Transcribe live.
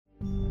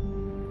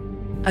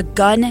a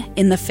gun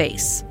in the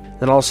face.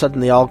 Then all of a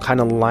sudden they all kind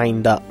of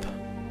lined up.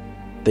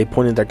 They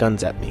pointed their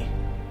guns at me.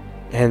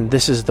 And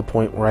this is the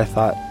point where I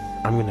thought,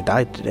 I'm going to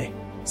die today.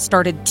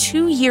 Started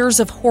 2 years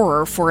of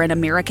horror for an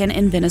American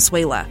in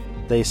Venezuela.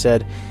 They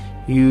said,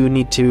 you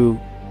need to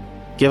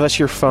give us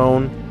your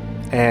phone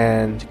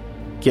and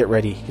get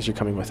ready because you're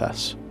coming with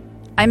us.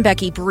 I'm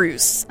Becky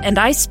Bruce, and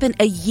I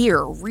spent a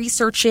year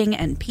researching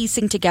and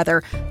piecing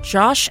together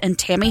Josh and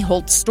Tammy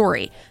Holt's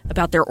story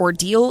about their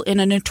ordeal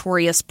in a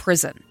notorious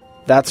prison.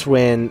 That's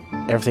when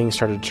everything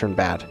started to turn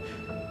bad.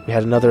 We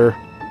had another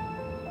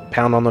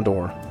pound on the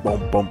door.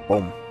 Boom, boom,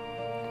 boom.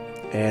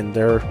 And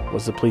there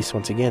was the police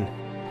once again.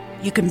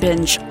 You can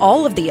binge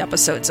all of the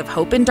episodes of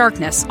Hope in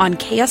Darkness on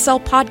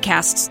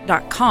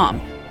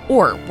kslpodcasts.com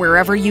or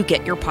wherever you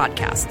get your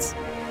podcasts.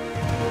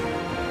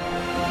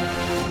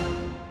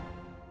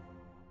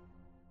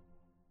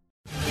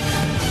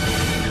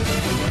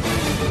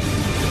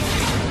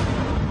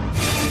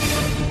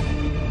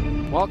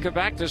 Welcome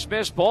back to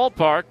Smith's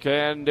Ballpark,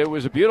 and it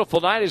was a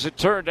beautiful night as it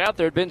turned out.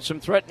 There had been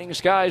some threatening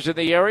skies in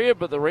the area,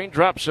 but the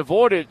raindrops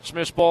avoided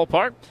Smith's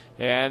Ballpark,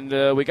 and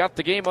we got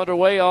the game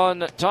underway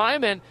on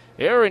time, and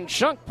Aaron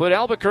Shunk put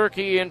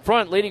Albuquerque in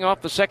front, leading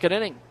off the second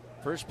inning.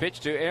 First pitch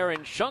to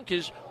Aaron Shunk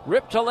is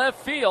ripped to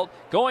left field.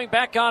 Going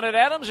back on it,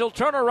 Adams. He'll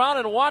turn around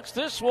and watch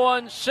this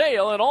one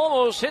sail and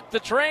almost hit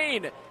the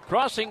train,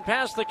 crossing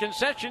past the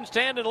concession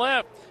stand and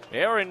left.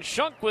 Aaron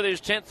Shunk with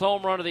his 10th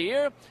home run of the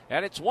year,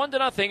 and it's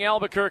 1-0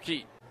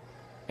 Albuquerque.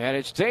 And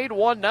it stayed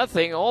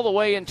 1-0 all the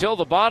way until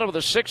the bottom of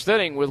the sixth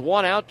inning with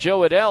one out.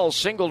 Joe Adell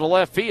singled to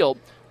left field,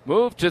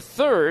 moved to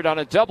third on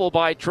a double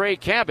by Trey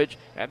Cabbage,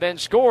 and then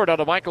scored on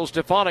a Michael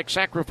Stefanik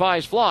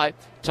sacrifice fly,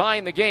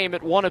 tying the game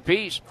at 1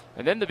 apiece.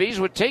 And then the Bees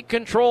would take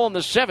control in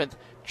the seventh.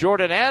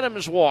 Jordan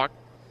Adams walked,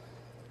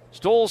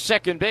 stole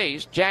second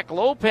base. Jack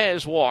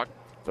Lopez walked.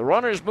 The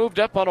runners moved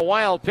up on a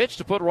wild pitch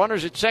to put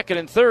runners at second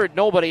and third,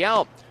 nobody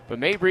out. But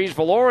Maybreeze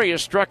Valoria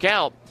struck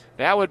out.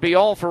 That would be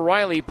all for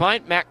Riley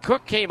Pint. Matt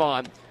Cook came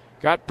on.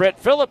 Got Brett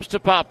Phillips to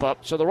pop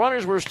up. So the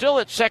runners were still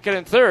at second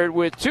and third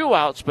with two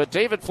outs, but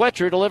David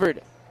Fletcher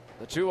delivered.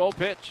 The 2-0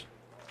 pitch.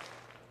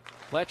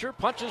 Fletcher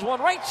punches one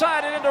right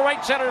side and into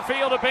right center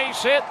field, a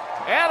base hit.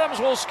 Adams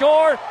will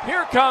score.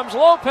 Here comes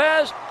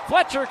Lopez.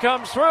 Fletcher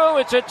comes through.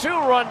 It's a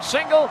 2-run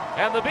single,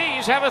 and the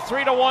Bees have a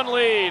 3-1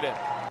 lead.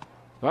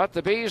 But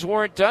the Bees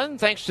weren't done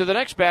thanks to the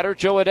next batter,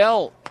 Joe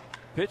Adell.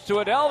 Pitch to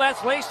Adell,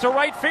 that's laced to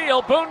right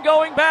field. Boone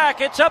going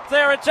back, it's up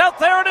there, it's out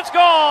there, and it's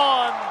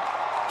gone!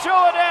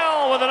 Joe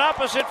Adell with an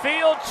opposite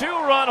field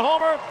 2-run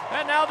homer,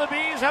 and now the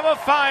Bees have a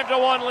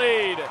 5-1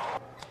 lead.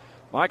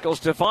 Michael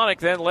Stefanik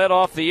then led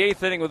off the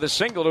eighth inning with a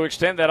single to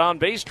extend that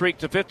on-base streak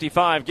to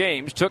 55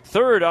 games. Took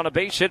third on a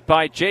base hit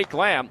by Jake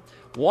Lamb.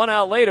 1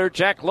 out later,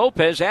 Jack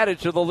Lopez added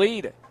to the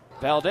lead.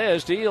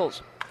 Valdez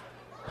deals.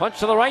 Punch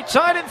to the right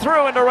side and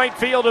through into right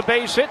field, a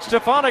base hit.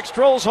 Stefanik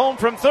strolls home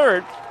from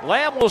third.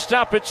 Lamb will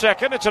stop at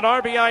second. It's an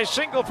RBI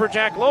single for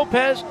Jack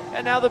Lopez,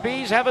 and now the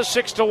Bees have a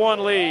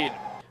 6-1 lead.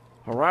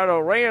 Gerardo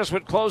Reyes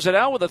would close it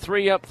out with a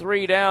 3-up,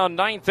 3-down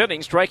ninth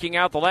inning, striking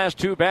out the last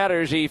two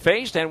batters he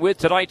faced. And with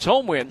tonight's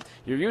home win,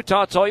 your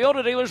Utah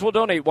Toyota dealers will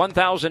donate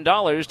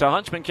 $1,000 to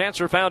Huntsman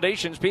Cancer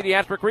Foundation's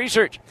pediatric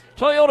research.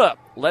 Toyota,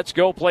 let's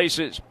go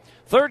places.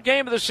 Third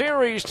game of the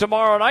series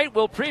tomorrow night.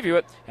 We'll preview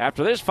it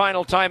after this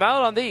final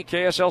timeout on the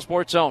KSL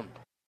Sports Zone.